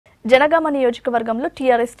జనగామ నియోజకవర్గంలో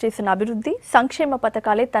టీఆర్ఎస్ చేసిన అభివృద్ధి సంక్షేమ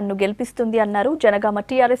పథకాలే తన్ను గెలిపిస్తుంది అన్నారు జనగామ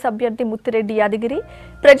టీఆర్ఎస్ అభ్యర్థి ముత్తిరెడ్డి యాదగిరి.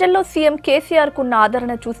 ప్రజల్లో సీఎం కేసీఆర్ కున్న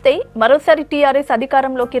ఆదరణ చూస్తే మరోసారి టీఆర్ఎస్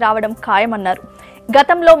అధికారంలోకి రావడం ఖాయమన్నారు.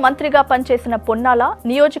 గతంలో మంత్రిగా పనిచేసిన పొన్నాల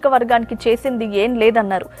నియోజకవర్గానికి చేసింది ఏం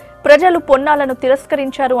లేదన్నారు. ప్రజలు పొన్నాలను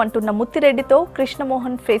తిరస్కరించారు అంటున్న ముత్తిరెడ్డితో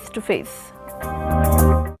కృష్ణమోహన్ ఫేస్ టు ఫేస్.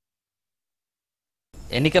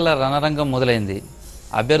 ఎన్నికల రణరంగం మొదలైంది.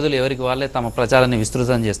 అభ్యర్థులు ఎవరికి వాళ్ళే తమ ప్రచారాన్ని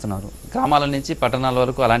విస్తృతం చేస్తున్నారు. గ్రామాల నుంచి పట్టణాల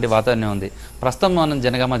వరకు అలాంటి వాతావరణం ఉంది. ప్రస్తుతం మనం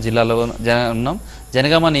జనగామ జిల్లాలో ఉన్నాం.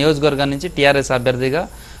 జనగామ నియోజకవర్గం నుంచి టీఆర్ఎస్ అభ్యర్థిగా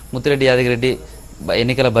ముత్తిరెడ్డి యాదగిరి రెడ్డి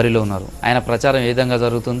ఎన్నికల బరిలో ఉన్నారు. ఆయన ప్రచారం ఏ విధంగా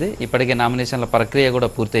జరుగుతుంది? ఇప్పటికే నామినేషన్ల ప్రక్రియ కూడా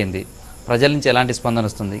పూర్తయింది. ప్రజల నుంచి ఎలాంటి స్పందన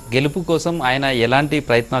వస్తుంది? గెలుపు కోసం ఆయన ఎలాంటి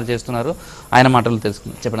ప్రయత్నాలు చేస్తున్నారు? ఆయన మాటలు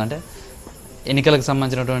తెలుసుకుందాం. చెప్పడంటే ఎన్నికలకు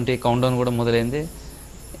సంబంధించినటువంటి కౌంట్డౌన్ కూడా మొదలైంది.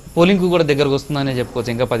 పోలింగ్కు కూడా దగ్గరకు వస్తుందనే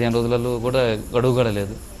చెప్పుకోవచ్చు. ఇంకా 15 రోజులలో కూడా గడువు కూడా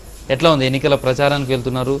లేదు. ఎట్లా ఉంది? ఎన్నికల ప్రచారానికి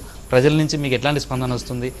వెళ్తున్నారు. ప్రజల నుంచి మీకు ఎట్లాంటి స్పందన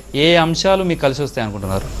వస్తుంది? ఏ అంశాలు మీకు కలిసి వస్తాయి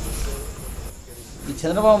అనుకుంటున్నారు? ఈ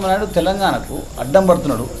చంద్రబాబు నాయుడు తెలంగాణకు అడ్డం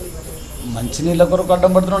పడుతున్నాడు. మంచినీళ్ళ కొరకు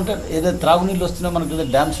అడ్డం పడుతున్నాడు. అంటే ఏదైతే త్రాగునీళ్ళు వస్తున్నాయో మనకి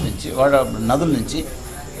డ్యామ్స్ నుంచి, నదుల నుంచి,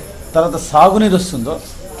 తర్వాత సాగునీరు వస్తుందో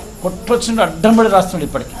కొట్టొచ్చిండు అడ్డం పడి రాస్తున్నాడు.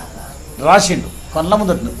 ఇప్పటికీ రాసిండు కళ్ళ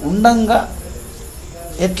ముందట ఉండంగా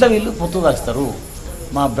ఎట్లా వీళ్ళు పొత్తు రాస్తారు?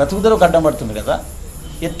 మా బ్రతుకుదలకు అడ్డం పడుతుంది కదా,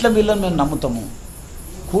 ఎట్లా వీళ్ళని మేము నమ్ముతాము?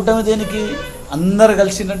 కూటమి దేనికి? అందరు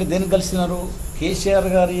కలిసిందంటే దేనికి కలిసినారు? కేసీఆర్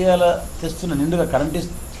గారు ఇవాళ తెస్తున్న నిండుగా కరెంట్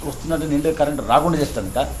వస్తున్నట్టు నిండుగా కరెంటు రాకుండా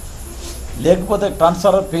చేస్తానుక, లేకపోతే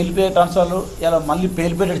ట్రాన్స్ఫార్మర్ పేలిపోయే ట్రాన్స్ఫార్మర్లు ఇలా మళ్ళీ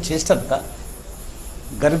పేలిపోయేటట్టు చేస్తానుక,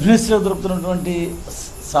 గర్భిణీ స్త్రీలకు దొరుకుతున్నటువంటి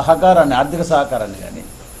సహకారాన్ని, ఆర్థిక సహకారాన్ని కానీ,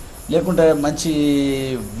 లేకుంటే మంచి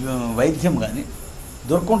వైద్యం కానీ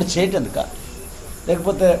దొరకకుండా చేయటానిక,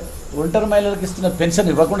 లేకపోతే ఒంటరి మహిళలకు ఇస్తున్న పెన్షన్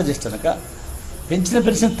ఇవ్వకుండా చేస్తానుక, పెంచిన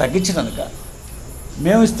పెన్షన్ తగ్గించినానుక,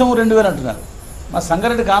 మేము ఇస్తాము 2000 అంటున్నారు. మా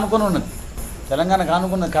సంగారెడ్డికి ఆనుకొని ఉన్నది, తెలంగాణకు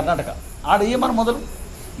ఆనుకున్నది కర్ణాటక. ఆడ ఇవ్వమని మొదలు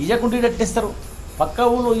ఇవ్వకుండా ఎట్లిస్తారు? పక్క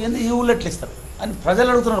ఊళ్ళో ఏంది, ఈ ఊళ్ళో ఎట్లిస్తారు అని ప్రజలు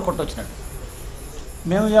అడుగుతున్నారు కొట్టొచ్చినట్టు.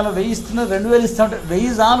 మేము ఇలా 1000 ఇస్తున్నాం, 2000 ఇస్తామంటే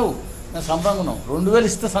 1000 చాలు, మేము సంబరంగా ఉన్నాం. 2000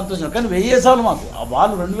 ఇస్తే సంతోషం, కానీ 1000 చాలు మాకు.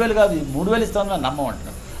 వాళ్ళు 2000 కాదు 3000 ఇస్తామని మేము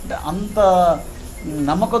నమ్మమంటున్నాం. అంటే అంత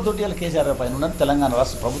నమ్మకంతో ఇలా కేసీఆర్ పైన ఉన్నది తెలంగాణ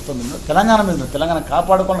రాష్ట్ర ప్రభుత్వం మీద, తెలంగాణ మీద, తెలంగాణ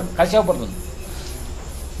కాపాడుకోవడానికి కష్టపడుతుంది.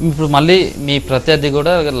 ఇప్పుడు మళ్ళీ మీ ప్రత్యర్థి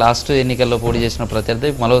కూడా లాస్ట్ ఎన్నికల్లో పోటీ చేసిన ప్రత్యర్థి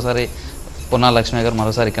మరోసారి పొన్నాల లక్ష్మయ్య గారు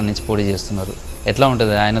మరోసారి ఇక్కడి నుంచి పోటీ చేస్తున్నారు. ఎట్లా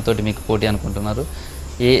ఉంటుంది ఆయనతోటి మీకు పోటీ అనుకుంటున్నారు?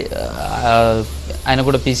 ఆయన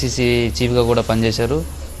కూడా పీసీసీ చీఫ్గా కూడా పనిచేశారు.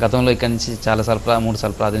 గతంలో ఇక్కడి నుంచి 3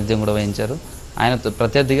 సార్లు ప్రాతినిధ్యం కూడా వహించారు. ఆయన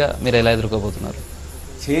ప్రత్యర్థిగా మీరు ఎలా ఎదుర్కోబోతున్నారు?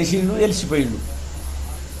 చేసిండు, ఎలిసిపోయిండు.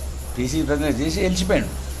 పీసీ ప్రతినిధి చేసి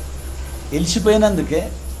ఎలిసిపోయినందుకే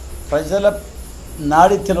ప్రజల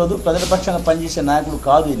నాడి తెలియదు, ప్రజల పక్షాన పనిచేసే నాయకుడు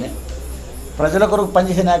కాదు ఈయన, ప్రజల కొరకు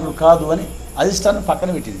పనిచేసే నాయకుడు కాదు అని అధిష్టానం పక్కన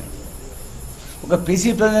పెట్టింది. ఒక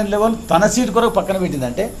పీసీ ప్రెసిడెంట్ లెవెల్ తన సీటు కొరకు పక్కన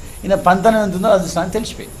పెట్టిందంటే ఈయన పంతనం ఎంత ఉందో అధిష్టానం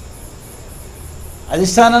తెలిసిపోయింది.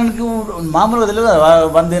 అధిష్టానానికి మామూలుగా తెలియదు.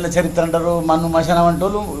 100 ఏళ్ళ చరిత్ర అంటారు, మన్ను మశానం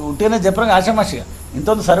అంటారు, ఉంటేనే చెప్పడానికి ఆషామాషిగా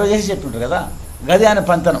ఇంతవరకు సర్వే చేసి చెప్తుంటారు కదా, గది ఆయన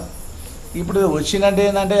పంతనం. ఇప్పుడు వచ్చిందంటే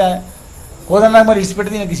ఏంటంటే కోదండరాం మరి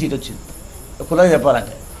ఇచ్చిపెట్టి ఈయనకి సీట్ వచ్చింది కులగా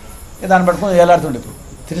చెప్పాలంటే. దాన్ని పట్టుకుని వేలాడుతుండే. ఇప్పుడు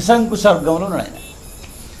త్రిశంకు స్వర్గంలో ఉన్నాడు ఆయన.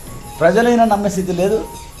 ప్రజలైనా నమ్మే స్థితి లేదు.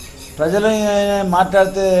 ప్రజలు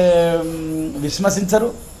మాట్లాడితే విశ్వసించరు.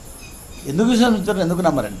 ఎందుకు విశ్వసించరు, ఎందుకు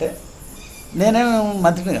నమ్మరంటే నేనేం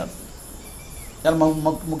మంత్రిని కాదు. ఇలా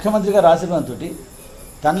ముఖ్యమంత్రిగా ఆశీర్వాదంతో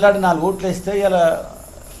తనలాడి 4 ఓట్లు వేస్తే ఇలా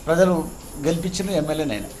ప్రజలు గెలిపించిన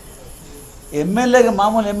ఎమ్మెల్యేనైనా. ఎమ్మెల్యేగా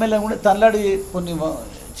మామూలు ఎమ్మెల్యే కూడా తనలాడి కొన్ని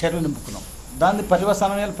చెరువులు నింపుకున్నాం. దాన్ని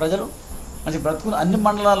పర్యవసానం ప్రజలు మంచి బ్రతుకున్న అన్ని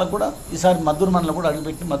మండలాలకు కూడా ఈసారి మద్దూరు మండలం కూడా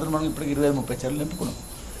అడుగుపెట్టి మద్దూరు మండలం ఇప్పటికి 20-30 చెరువులు నింపుకున్నాం.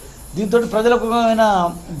 దీంతో ప్రజలకు అయినా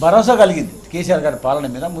భరోసా కలిగింది కేసీఆర్ గారి పాలన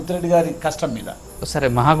మీద, ముత్తిరెడ్డి గారి కష్టం మీద. సరే,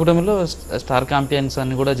 మహాకూటమిలో స్టార్ క్యాంపెయిన్స్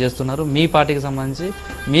అన్ని కూడా చేస్తున్నారు. మీ పార్టీకి సంబంధించి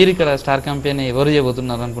మీరు ఇక్కడ స్టార్ క్యాంపెయిన్ ఎవరు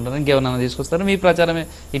చేయబోతున్నారు అనుకుంటారు? ఇంకేమన్నా తీసుకొస్తారు? మీ ప్రచారమే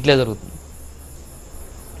ఇట్లే జరుగుతుంది?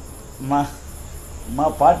 మా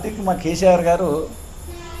పార్టీకి మా కేసీఆర్ గారు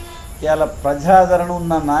ఇలా ప్రజాదరణ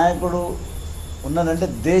ఉన్న నాయకుడు ఉన్నదంటే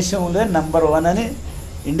దేశంలో నెంబర్ 1 అని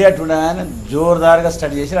ఇండియా టుడే అని జోరుదారుగా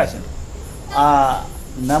స్టడీ చేసి రాశాడు. ఆ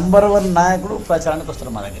నెంబర్ 1 నాయకుడు ప్రచారానికి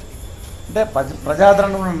వస్తాడు మా దగ్గరికి. అంటే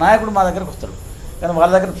ప్రజాదరణ ఉన్న నాయకుడు మా దగ్గరికి వస్తాడు. కానీ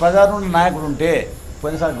వాళ్ళ దగ్గర ప్రజాదరణ ఉన్న నాయకుడు ఉంటే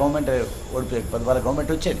పోయినసారి గవర్నమెంట్ ఓడిపోయి వాళ్ళ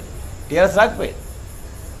గవర్నమెంట్ వచ్చేది, టీఆర్ఎస్ రాకపోయేది.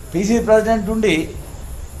 పీసీ ప్రెసిడెంట్ ఉండి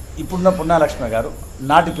ఇప్పుడున్న పొన్నాల లక్ష్మయ్య గారు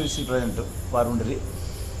నాటి పీసీ ప్రెసిడెంట్ వారు ఉండేది.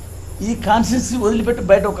 ఈ కాన్స్టిట్యున్సీ వదిలిపెట్టి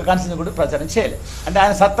బయట ఒక కాన్స్టిట్యున్సీ కూడా ప్రచారం చేయలేదు. అంటే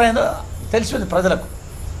ఆయన సత్తా ఏందో తెలిసిపోయింది ప్రజలకు.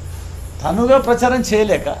 తనుగా ప్రచారం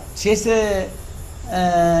చేయలేక చేసేటువంటి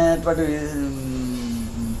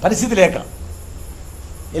పరిస్థితి లేక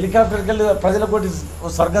హెలికాప్టర్కి వెళ్ళి ప్రజలకు ఒకటి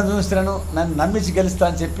స్వర్గం చూపిస్తున్నాను, నన్ను నమ్మించి గెలుస్తా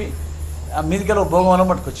అని చెప్పి ఆ మీదికెళ్ళి భోగవనం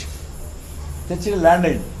పట్టుకొచ్చి తెచ్చి ల్యాండ్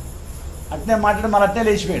అయ్యింది. అట్నే మాట్లాడి మళ్ళీ అట్నే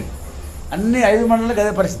లేచిపోయాడు. అన్ని 5 మండలాలకు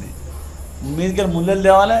అదే పరిస్థితి. మీదికెళ్ళి ముళ్ళలు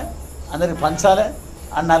తేవాలి, అందరికి పంచాలి,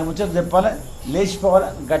 ఆ 4 ముచ్చట్లు చెప్పాలి, లేచిపోవాలి.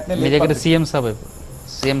 గట్నే సీఎం సభ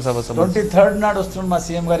 23rd నాడు వస్తున్నాడు మా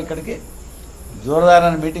సీఎం గారు ఇక్కడికి.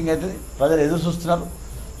 జోరదారని మీటింగ్ అవుతుంది. ప్రజలు ఎదురు చూస్తున్నారు.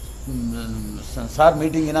 సార్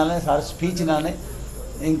మీటింగ్ వినాలని, సార్ స్పీచ్ వినాలని,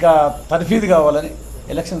 ఇంకా తర్ఫీదు కావాలని,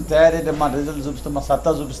 ఎలక్షన్ తయారైతే మా రిజల్ట్ చూపిస్తాం, మా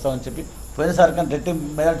సత్తా చూపిస్తామని చెప్పి పోయినసారి కానీ రెట్టి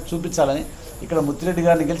మెజార్టీ చూపించాలని, ఇక్కడ ముత్తిరెడ్డి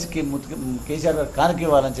గారిని గెలిచి కేసీఆర్ గారు కానుక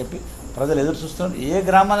ఇవ్వాలని చెప్పి ప్రజలు ఎదురు చూస్తున్నారు. ఏ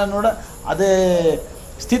గ్రామాలను కూడా అదే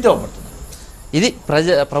స్థితి అవ్వబడుతుంది. ఇది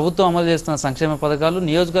ప్రభుత్వం అమలు చేస్తున్న సంక్షేమ పథకాలు,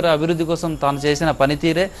 నియోజకవర్గ అభివృద్ధి కోసం తాను చేసిన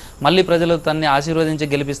పనితీరే మళ్ళీ ప్రజలు తనని ఆశీర్వదించి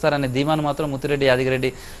గెలిపిస్తారనే ధీమాను మాత్రం ముత్తిరెడ్డి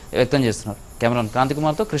యాదగిరెడ్డి వ్యక్తం చేస్తున్నారు. Cameron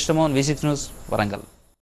క్రాంతికుమార్తో Krishnamohan, V6 news, Warangal.